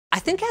I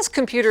think as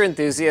computer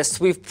enthusiasts,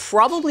 we've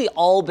probably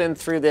all been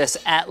through this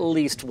at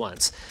least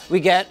once.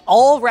 We get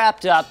all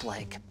wrapped up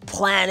like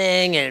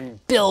planning and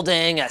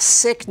building a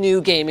sick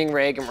new gaming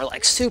rig and we're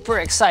like super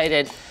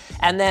excited.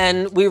 And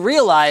then we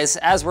realize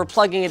as we're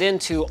plugging it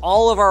into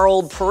all of our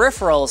old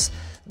peripherals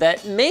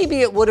that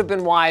maybe it would have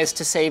been wise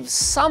to save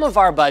some of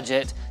our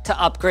budget to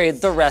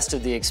upgrade the rest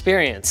of the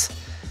experience.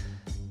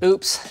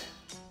 Oops.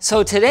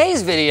 So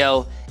today's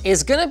video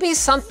is gonna be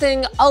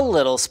something a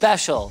little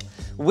special.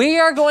 We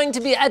are going to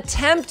be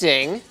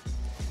attempting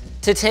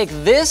to take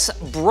this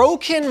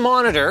broken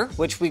monitor,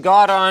 which we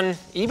got on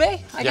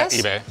eBay, I guess?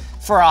 Yeah, eBay.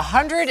 For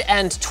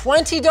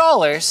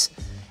 $120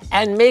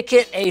 and make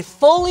it a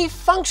fully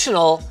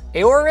functional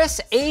Aorus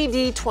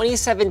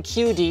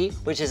AD27QD,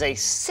 which is a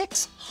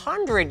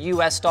 $600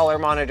 US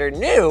monitor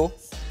new,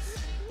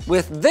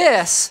 with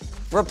this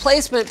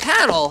replacement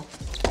panel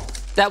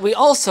that we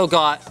also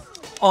got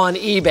on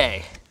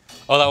eBay.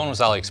 Oh, that one was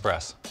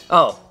AliExpress.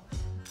 Oh.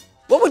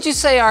 What would you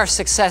say our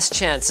success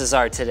chances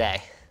are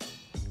today?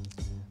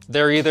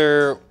 They're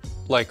either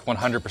like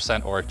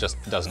 100% or it just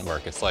doesn't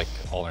work. It's like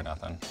all or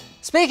nothing.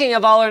 Speaking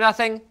of all or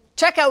nothing,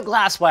 check out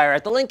Glasswire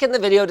at the link in the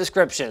video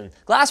description.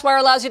 Glasswire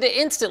allows you to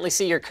instantly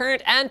see your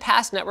current and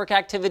past network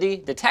activity,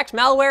 detect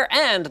malware,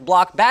 and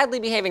block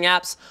badly behaving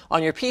apps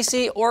on your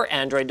PC or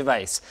Android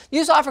device.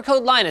 Use offer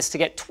code Linus to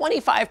get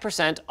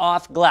 25%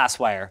 off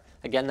Glasswire.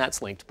 Again,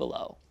 that's linked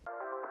below.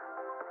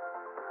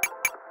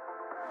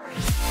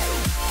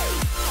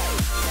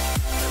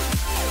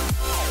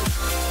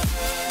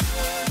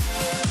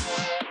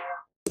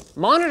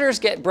 Monitors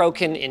get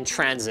broken in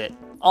transit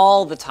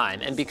all the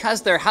time, and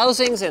because their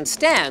housings and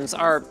stands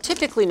are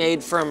typically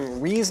made from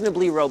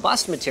reasonably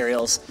robust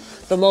materials,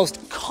 the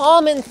most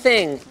common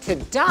thing to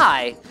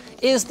die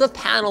is the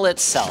panel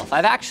itself.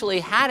 I've actually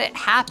had it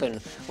happen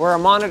where a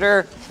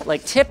monitor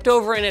like tipped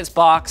over in its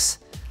box,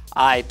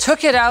 I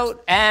took it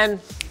out and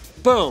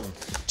boom,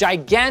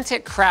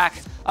 gigantic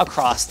crack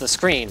across the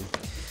screen.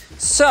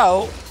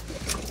 So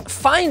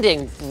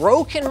finding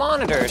broken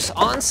monitors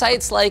on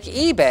sites like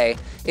eBay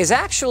is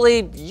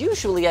actually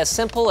usually as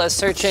simple as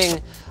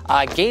searching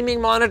gaming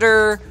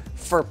monitor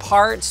for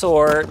parts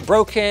or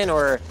broken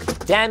or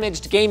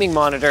damaged gaming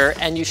monitor,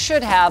 and you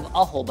should have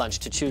a whole bunch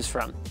to choose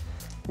from.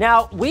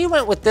 Now, we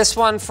went with this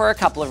one for a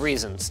couple of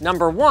reasons.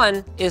 Number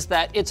one is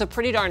that it's a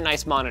pretty darn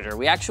nice monitor.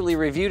 We actually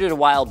reviewed it a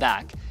while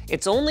back.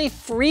 It's only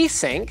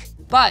FreeSync,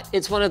 but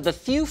it's one of the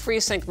few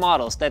FreeSync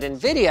models that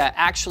NVIDIA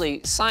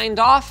actually signed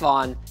off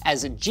on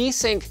as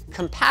G-Sync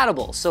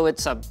compatible. So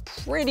it's a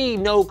pretty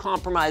no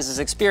compromises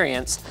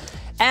experience.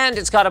 And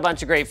it's got a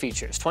bunch of great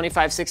features.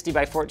 2560 by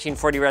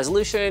 1440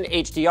 resolution,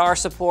 HDR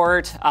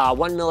support, 1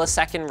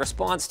 millisecond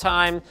response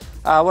time.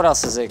 What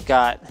else has it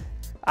got?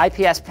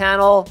 IPS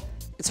panel.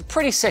 It's a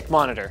pretty sick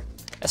monitor,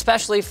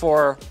 especially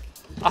for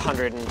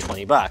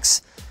 120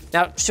 bucks.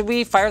 Now, should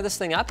we fire this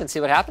thing up and see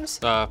what happens?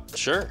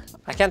 Sure.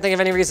 I can't think of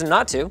any reason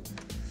not to.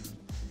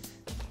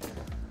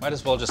 Might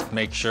as well just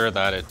make sure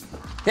that it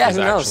is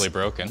actually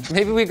broken.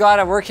 Maybe we got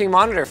a working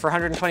monitor for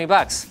 120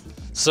 bucks.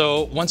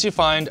 So once you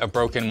find a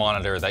broken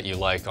monitor that you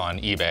like on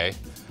eBay,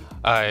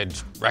 I'd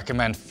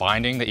recommend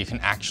finding that you can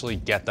actually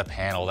get the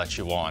panel that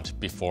you want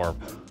before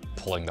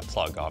pulling the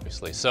plug,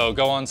 obviously. So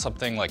go on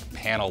something like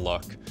Panel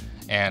Look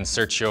and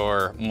search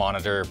your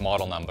monitor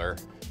model number,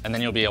 and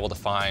then you'll be able to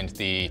find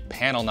the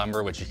panel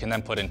number, which you can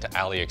then put into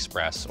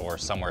AliExpress or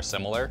somewhere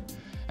similar,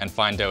 and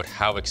find out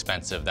how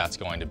expensive that's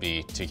going to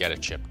be to get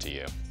it shipped to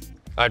you.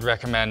 I'd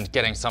recommend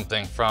getting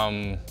something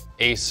from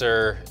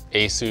Acer,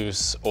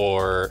 Asus,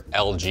 or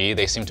LG.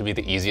 They seem to be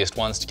the easiest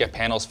ones to get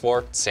panels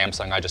for.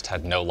 Samsung, I just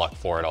had no luck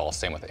for at all.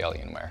 Same with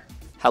Alienware.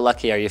 How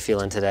lucky are you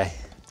feeling today?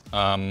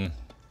 In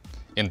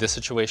this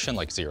situation,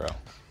 like 0.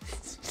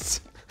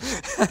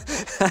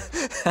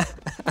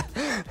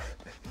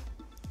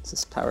 Is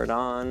this powered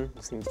on?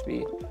 Seems to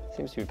be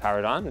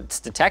powered on. It's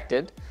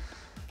detected.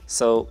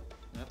 So,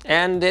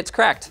 and it's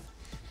cracked.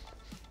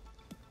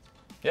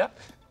 Yep.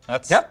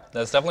 That's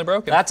definitely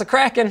broken. That's a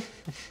cracking.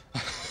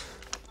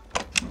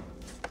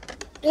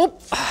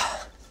 Oop.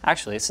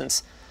 Actually,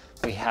 since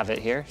we have it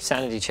here,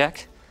 sanity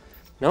check.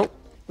 Nope,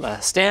 the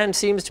stand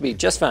seems to be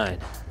just fine.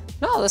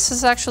 No, this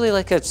is actually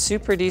like a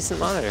super decent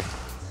monitor.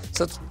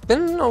 So it's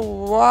been a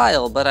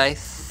while, but I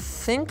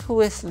think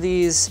with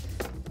these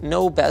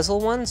no bezel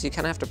ones, you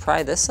kind of have to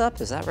pry this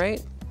up, is that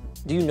right?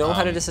 Do you know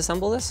how to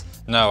disassemble this?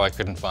 No, I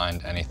couldn't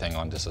find anything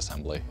on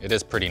disassembly. It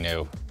is pretty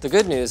new. The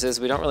good news is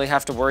we don't really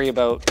have to worry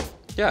about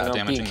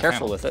being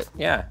careful with it.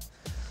 Yeah.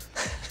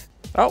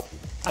 Oh,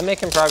 I'm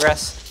making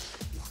progress.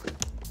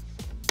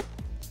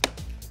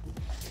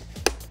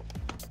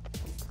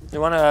 You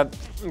want a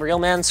real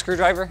man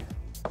screwdriver?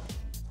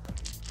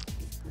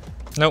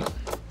 Nope.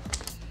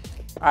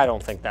 I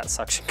don't think that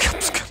suction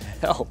cup's gonna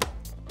help.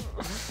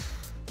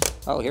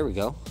 Oh, here we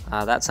go.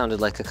 That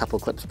sounded like a couple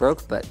clips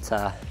broke, but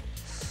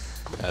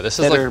this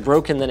is better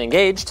broken than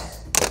engaged.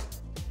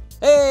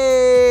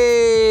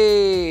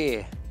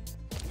 Hey!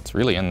 It's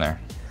really in there.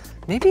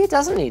 Maybe it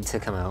doesn't need to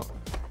come out.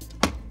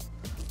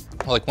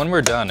 Well, like when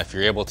we're done, if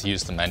you're able to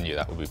use the menu,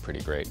 that would be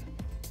pretty great.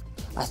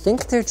 I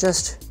think they're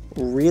just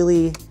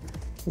really,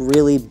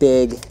 really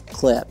big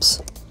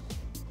clips.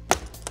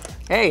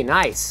 Hey,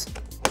 nice.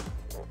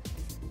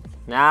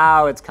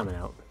 Now it's coming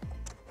out.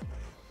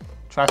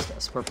 Trust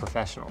us, we're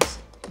professionals.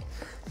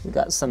 We've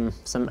got some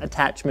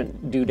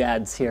attachment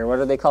doodads here. What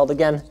are they called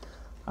again?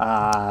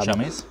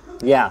 Chummies?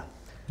 Yeah.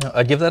 No,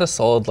 I'd give that a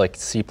solid like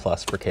C+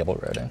 for cable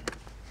routing.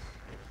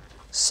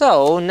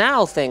 So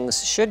now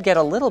things should get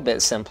a little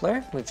bit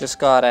simpler. We've just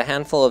got a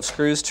handful of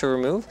screws to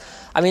remove.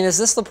 I mean, is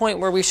this the point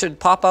where we should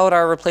pop out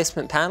our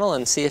replacement panel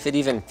and see if it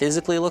even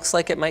physically looks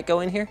like it might go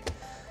in here?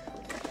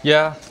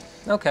 Yeah.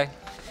 Okay.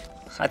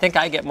 I think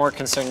I get more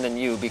concerned than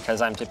you because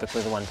I'm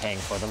typically the one paying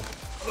for them.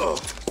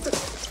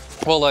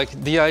 Well, like,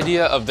 the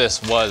idea of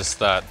this was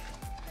that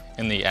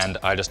in the end,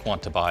 I just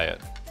want to buy it.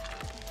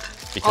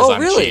 Because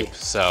I'm really? cheap,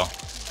 so.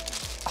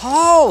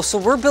 Oh, so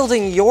we're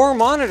building your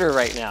monitor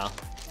right now.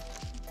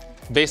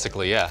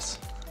 Basically, yes.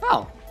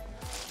 Oh,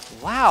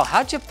 wow,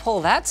 how'd you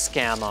pull that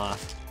scam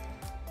off?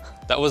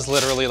 That was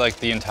literally like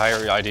the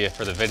entire idea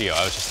for the video.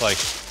 I was just like,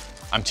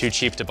 I'm too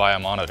cheap to buy a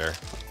monitor.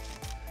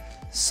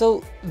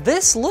 So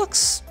this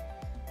looks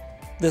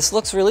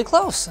really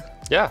close.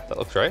 Yeah, that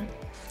looks right.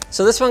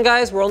 So this one,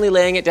 guys, we're only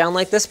laying it down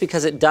like this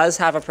because it does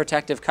have a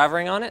protective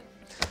covering on it.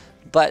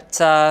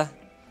 But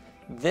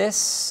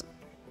this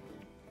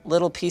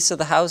little piece of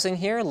the housing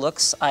here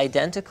looks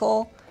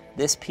identical.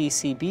 This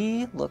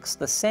PCB looks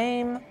the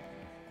same.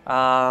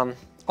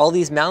 All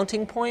these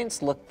mounting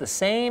points look the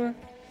same.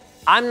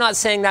 I'm not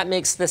saying that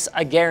makes this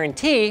a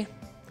guarantee.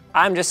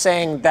 I'm just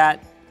saying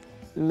that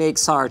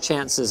makes our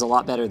chances a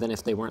lot better than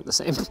if they weren't the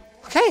same.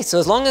 Okay, so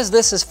as long as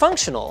this is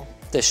functional,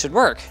 this should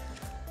work.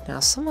 Now,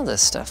 some of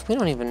this stuff, we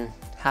don't even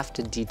have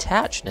to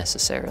detach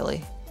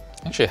necessarily.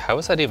 Actually, how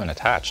is that even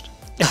attached?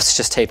 It's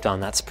just taped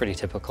on, that's pretty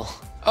typical.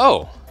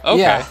 Oh, okay.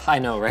 Yeah, I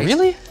know, right?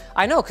 Really?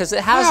 I know, because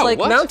it has like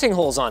mounting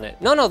holes on it.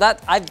 No,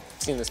 I've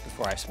seen this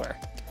before, I swear.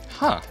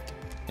 Huh.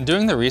 In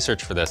doing the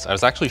research for this, I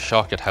was actually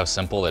shocked at how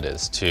simple it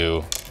is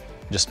to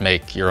just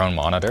make your own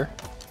monitor.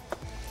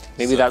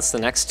 Maybe that's the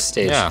next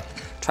stage. Yeah.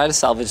 Try to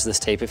salvage this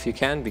tape if you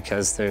can,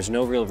 because there's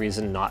no real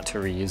reason not to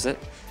reuse it.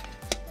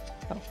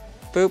 Oh,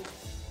 boop.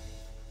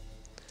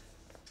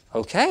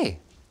 Okay.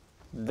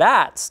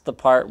 That's the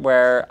part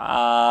where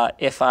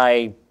if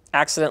I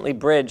accidentally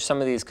bridge some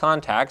of these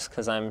contacts,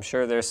 because I'm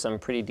sure there's some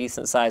pretty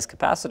decent sized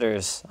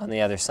capacitors on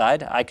the other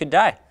side, I could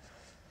die.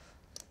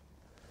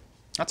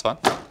 That's fun.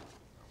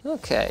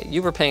 Okay,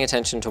 you were paying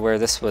attention to where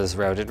this was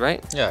routed,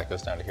 right? Yeah, it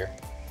goes down to here.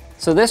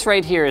 So this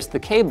right here is the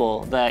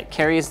cable that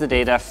carries the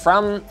data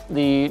from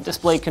the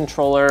display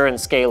controller and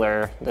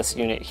scaler, this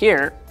unit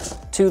here,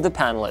 to the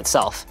panel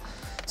itself.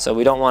 So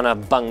we don't want to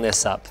bung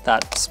this up.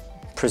 That's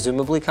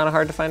presumably kind of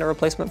hard to find a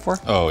replacement for.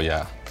 Oh,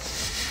 yeah.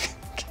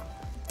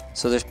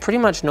 So there's pretty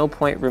much no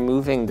point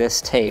removing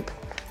this tape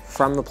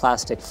from the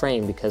plastic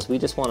frame because we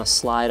just want to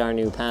slide our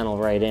new panel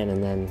right in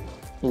and then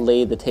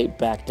lay the tape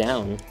back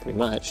down, pretty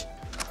much.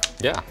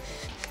 Yeah.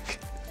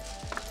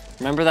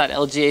 Remember that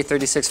LGA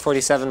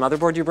 3647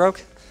 motherboard you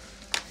broke?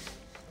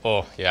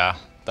 Oh, yeah,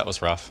 that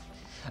was rough.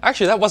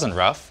 Actually, that wasn't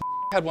rough.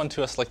 I had one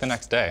to us like the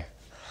next day.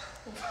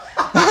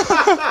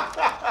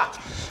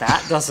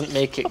 That doesn't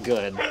make it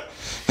good.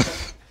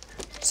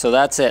 So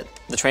that's it.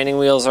 The training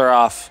wheels are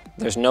off.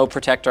 There's no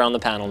protector on the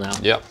panel now.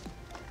 Yep.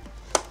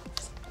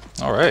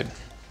 All right.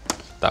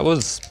 That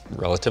was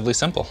relatively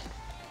simple.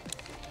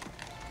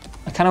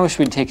 I kind of wish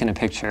we'd taken a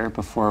picture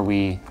before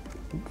we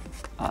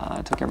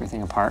took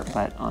everything apart,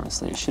 but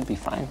honestly, it should be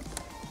fine.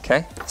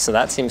 Okay, so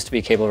that seems to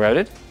be cable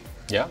routed.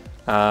 Yeah.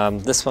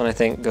 This one I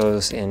think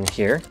goes in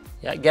here.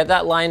 Yeah, get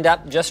that lined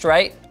up just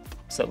right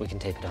so that we can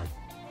tape it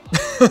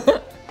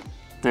on.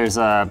 There's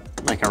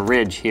like a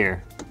ridge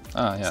here.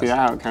 Oh, yes. See that,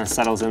 how it kind of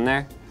settles in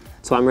there?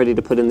 So I'm ready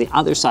to put in the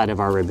other side of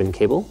our ribbon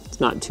cable. It's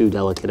not too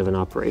delicate of an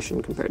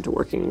operation compared to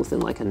working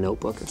within like a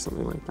notebook or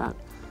something like that.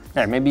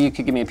 There, maybe you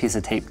could give me a piece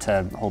of tape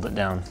to hold it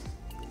down.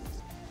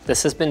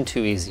 This has been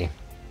too easy.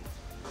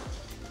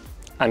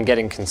 I'm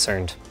getting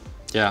concerned.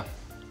 Yeah.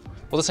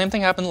 Well, the same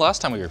thing happened the last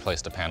time we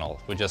replaced a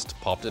panel. We just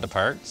popped it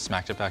apart,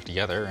 smacked it back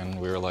together, and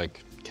we were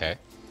like, okay.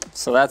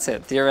 So that's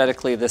it.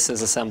 Theoretically, this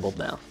is assembled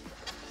now.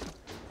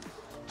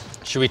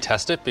 Should we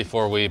test it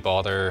before we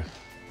bother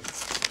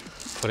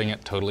putting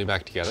it totally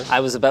back together? I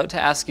was about to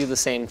ask you the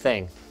same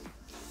thing.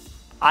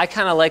 I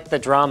kind of like the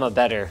drama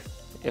better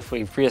if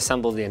we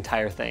reassemble the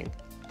entire thing.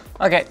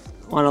 Okay,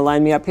 want to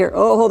line me up here?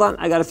 Oh, hold on,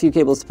 I got a few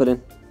cables to put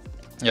in.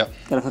 Yep.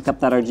 Gotta hook up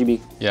that RGB.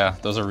 Yeah,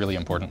 those are really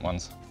important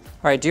ones.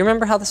 All right, do you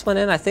remember how this went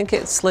in? I think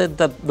it slid,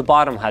 the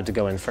bottom had to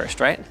go in first,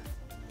 right?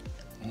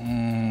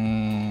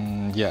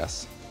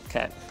 Yes.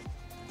 Okay.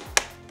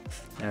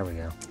 There we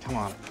go. Come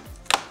on.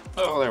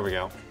 Oh, there we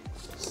go.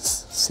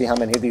 See how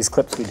many of these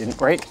clips we didn't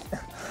break?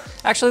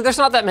 Actually, there's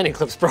not that many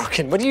clips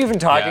broken. What are you even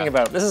talking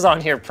about? This is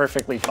on here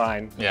perfectly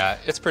fine. Yeah,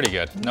 it's pretty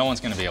good. No one's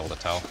gonna be able to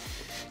tell.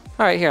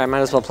 All right, here, I might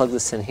as well plug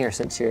this in here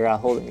since you're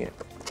holding it.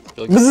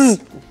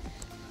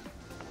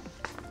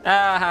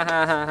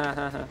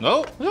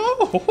 No,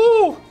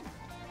 no.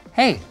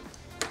 Hey.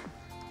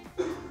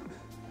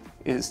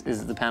 Is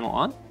the panel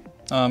on?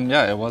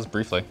 Yeah, it was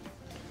briefly.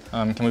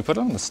 Can we put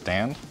it on the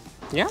stand?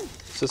 Yeah.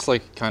 It's just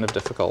like kind of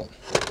difficult.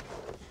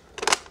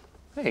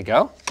 There you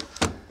go.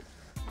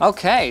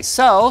 Okay,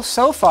 so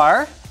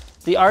far,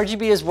 the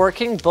RGB is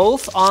working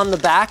both on the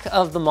back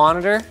of the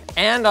monitor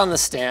and on the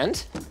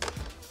stand.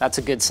 That's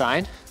a good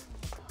sign.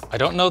 I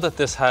don't know that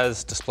this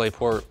has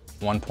DisplayPort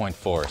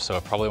 1.4, so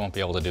it probably won't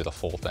be able to do the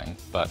full thing,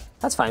 but...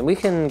 That's fine. We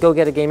can go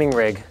get a gaming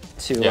rig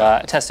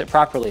to test it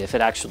properly if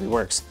it actually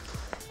works.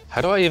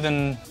 How do I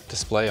even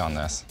display on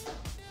this?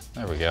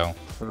 There we go.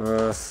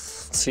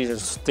 See,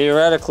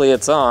 theoretically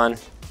it's on.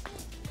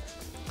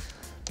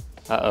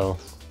 Uh-oh.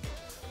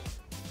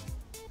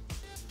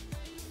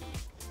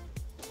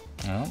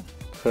 Oh.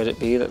 Could it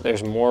be that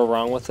there's more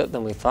wrong with it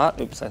than we thought?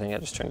 Oops, I think I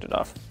just turned it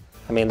off.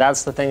 I mean,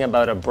 that's the thing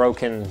about a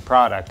broken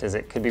product, is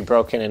it could be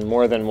broken in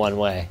more than one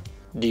way.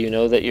 Do you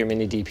know that your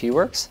mini DP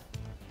works?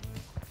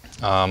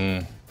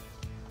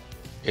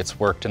 It's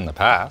worked in the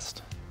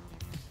past.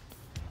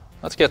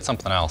 Let's get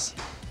something else.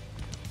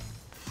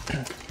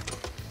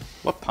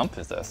 What pump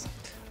is this?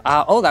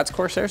 Oh, that's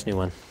Corsair's new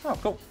one. Oh,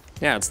 cool.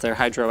 Yeah, it's their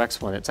Hydro X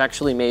one. It's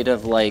actually made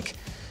of like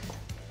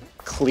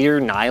clear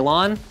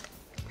nylon.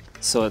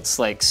 So it's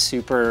like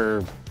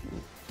super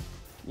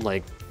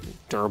like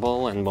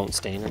durable and won't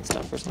stain and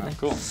stuff or something.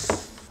 Oh, cool.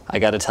 I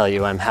gotta tell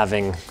you, I'm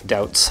having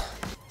doubts.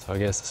 So I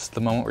guess this is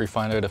the moment where you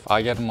find out if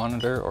I get a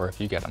monitor or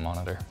if you get a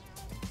monitor.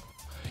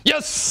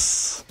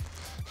 Yes!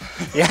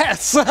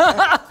 Yes!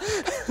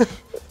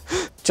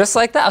 Just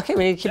like that. Okay,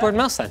 we need a keyboard and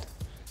mouse then.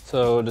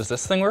 So does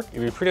this thing work?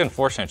 It'd be pretty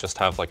unfortunate just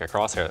to have like a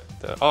crosshair.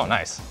 Oh,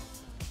 nice.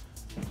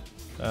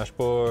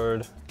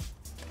 Dashboard.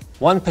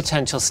 One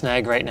potential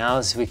snag right now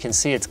is we can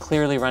see it's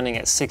clearly running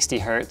at 60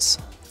 Hertz.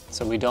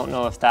 So we don't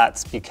know if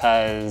that's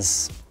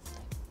because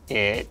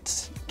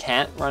it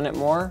can't run it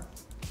more.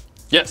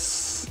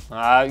 Yes!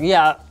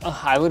 Yeah,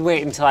 I would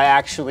wait until I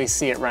actually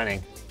see it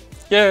running.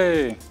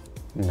 Yay!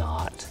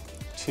 Not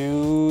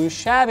too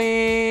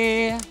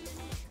shabby.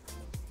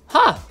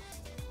 Huh.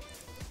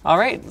 All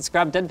right, let's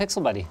grab Dead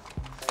Pixel Buddy.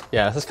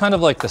 Yeah, this is kind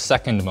of like the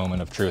second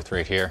moment of truth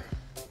right here.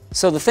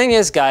 So the thing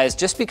is, guys,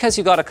 just because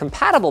you got a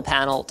compatible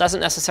panel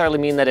doesn't necessarily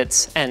mean that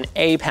it's an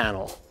A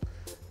panel.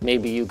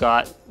 Maybe you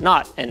got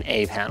not an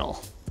A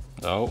panel.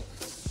 Oh,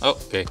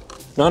 okay.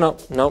 No,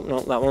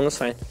 that one was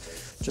fine.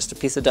 Just a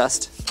piece of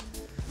dust.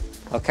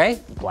 Okay,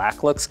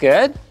 black looks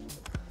good.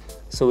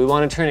 So we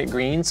want to turn it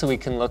green so we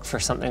can look for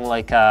something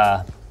like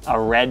a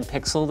red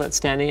pixel that's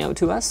standing out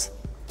to us.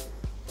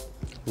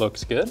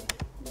 Looks good.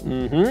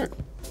 Mm-hmm.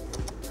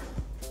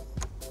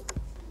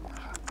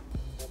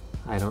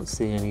 I don't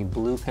see any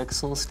blue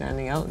pixels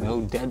standing out,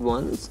 no dead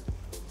ones.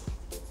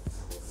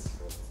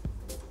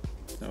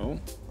 Oh.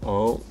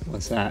 Oh,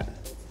 what's that?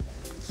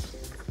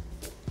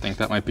 I think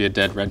that might be a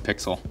dead red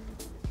pixel.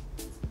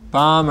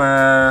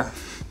 Bummer.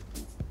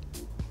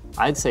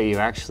 I'd say you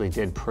actually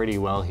did pretty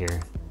well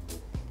here.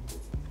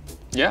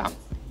 Yeah.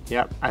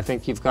 Yep, I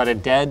think you've got a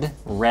dead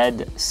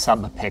red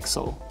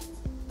subpixel.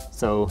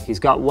 So he's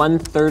got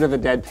 1/3 of a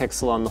dead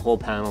pixel on the whole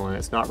panel and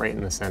it's not right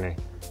in the center.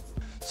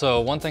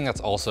 So one thing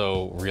that's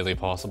also really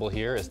possible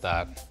here is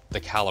that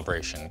the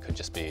calibration could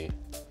just be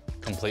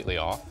completely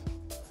off.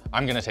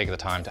 I'm gonna take the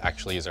time to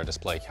actually use our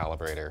display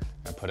calibrator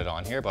and put it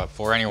on here, but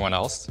for anyone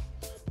else,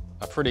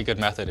 a pretty good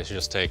method is to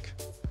just take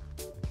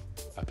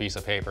a piece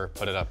of paper,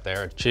 put it up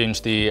there,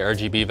 change the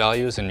RGB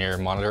values in your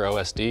monitor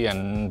OSD,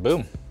 and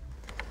boom.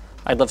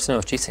 I'd love to know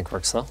if G-Sync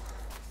works though.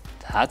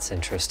 That's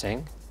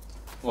interesting.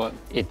 What?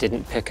 It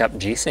didn't pick up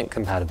G-Sync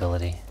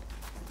compatibility.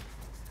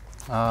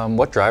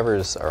 What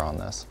drivers are on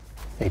this?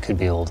 It could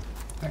be old,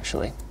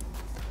 actually.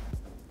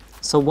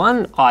 So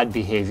one odd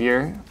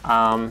behavior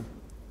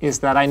is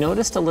that I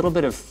noticed a little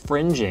bit of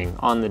fringing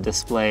on the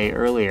display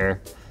earlier,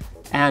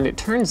 and it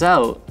turns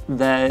out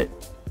that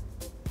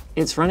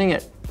it's running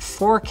at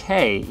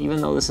 4K,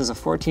 even though this is a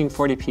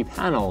 1440p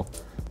panel,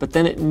 but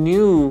then it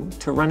knew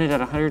to run it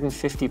at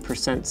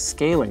 150%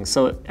 scaling.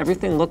 So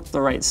everything looked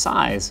the right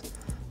size,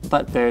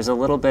 but there's a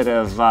little bit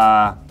of,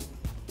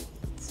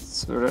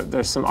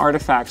 there's some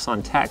artifacts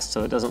on text,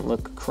 so it doesn't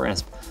look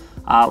crisp.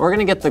 We're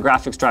gonna get the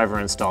graphics driver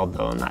installed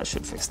though, and that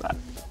should fix that.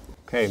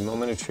 Okay,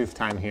 moment of truth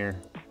time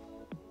here.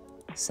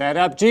 Set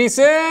up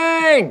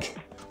G-Sync!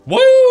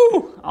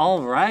 Woo!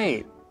 All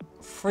right,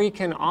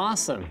 freaking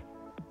awesome.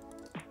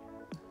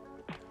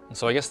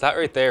 So I guess that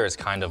right there is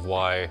kind of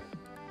why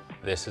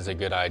this is a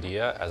good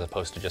idea as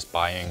opposed to just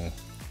buying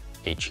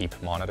a cheap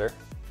monitor.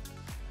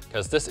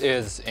 Because this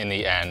is, in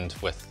the end,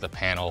 with the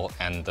panel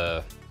and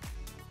the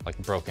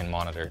broken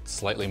monitor, it's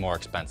slightly more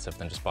expensive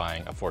than just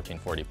buying a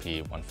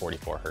 1440p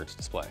 144 Hertz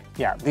display.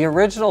 Yeah, the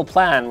original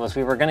plan was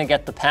we were gonna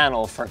get the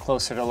panel for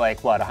closer to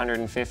like, what,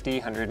 150,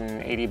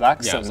 180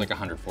 bucks? Yeah, it was like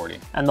 140.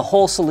 And the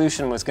whole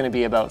solution was gonna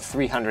be about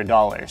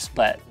 $300.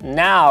 But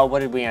now, what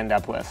did we end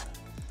up with?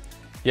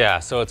 Yeah,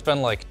 so it's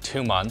been like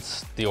 2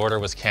 months. The order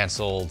was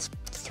canceled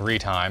 3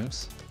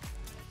 times.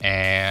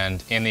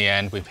 And in the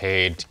end, we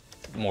paid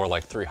more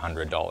like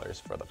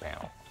 $300 for the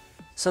panel.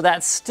 So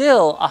that's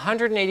still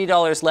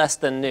 $180 less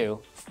than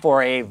new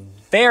for a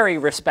very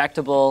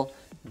respectable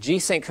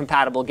G-Sync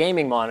compatible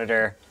gaming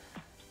monitor.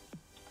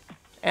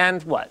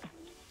 And what,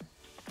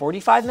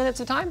 45 minutes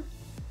of time?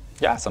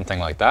 Yeah, something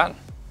like that.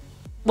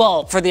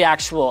 Well, for the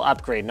actual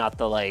upgrade, not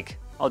the like,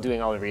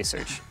 doing all the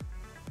research.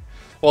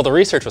 Well, the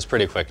research was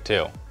pretty quick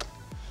too.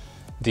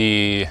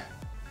 The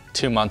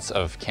 2 months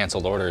of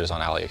canceled orders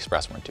on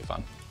AliExpress weren't too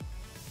fun.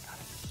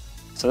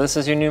 So this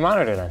is your new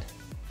monitor then?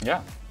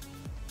 Yeah.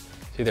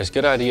 See, there's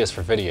good ideas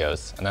for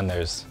videos, and then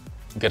there's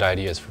good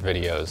ideas for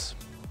videos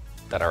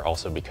that are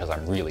also because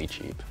I'm really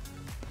cheap.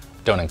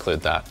 Don't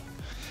include that.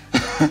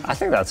 I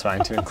think that's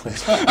fine to include.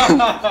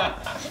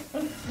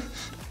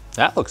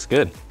 That looks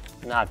good.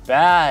 Not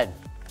bad.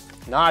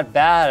 Not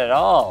bad at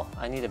all.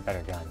 I need a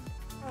better gun.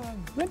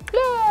 Blah,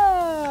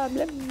 blah,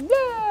 blah,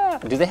 blah.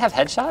 Do they have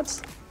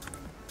headshots?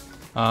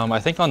 I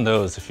think on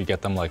those, if you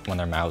get them like when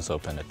their mouths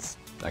open, it's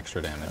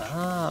extra damage.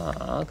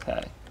 Ah,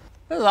 okay.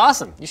 This is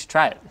awesome. You should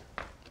try it.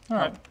 All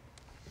right.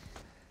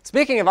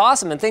 Speaking of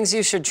awesome and things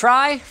you should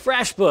try,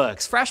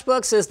 FreshBooks.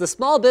 FreshBooks is the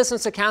small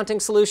business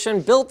accounting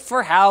solution built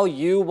for how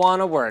you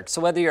want to work.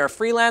 So whether you're a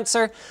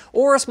freelancer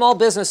or a small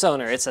business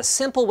owner, it's a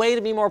simple way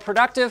to be more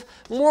productive,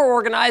 more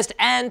organized,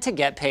 and to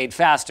get paid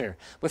faster.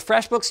 With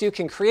FreshBooks, you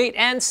can create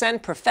and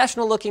send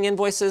professional-looking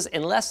invoices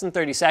in less than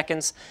 30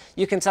 seconds.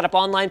 You can set up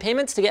online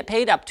payments to get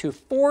paid up to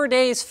 4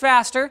 days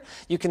faster.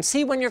 You can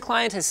see when your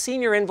client has seen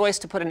your invoice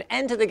to put an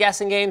end to the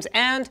guessing games,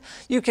 and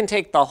you can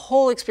take the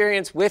whole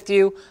experience with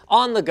you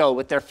on the go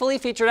with their fully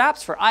featured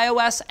apps for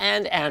iOS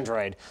and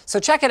Android. So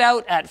check it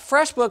out at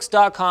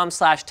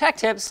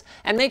freshbooks.com/techtips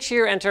and make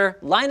sure you enter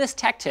Linus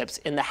Tech Tips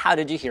in the How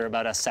Did You Hear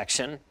About Us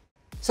section.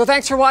 So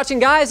thanks for watching,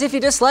 guys. If you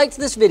disliked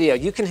this video,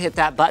 you can hit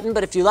that button,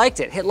 but if you liked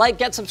it, hit like,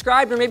 get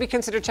subscribed, or maybe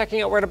consider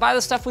checking out where to buy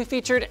the stuff we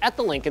featured at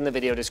the link in the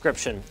video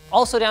description.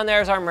 Also down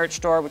there is our merch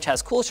store, which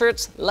has cool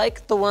shirts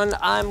like the one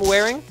I'm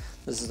wearing.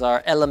 This is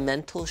our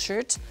Elemental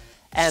shirt.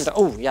 And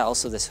oh yeah,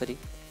 also this hoodie.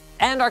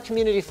 And our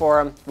community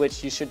forum,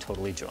 which you should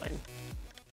totally join.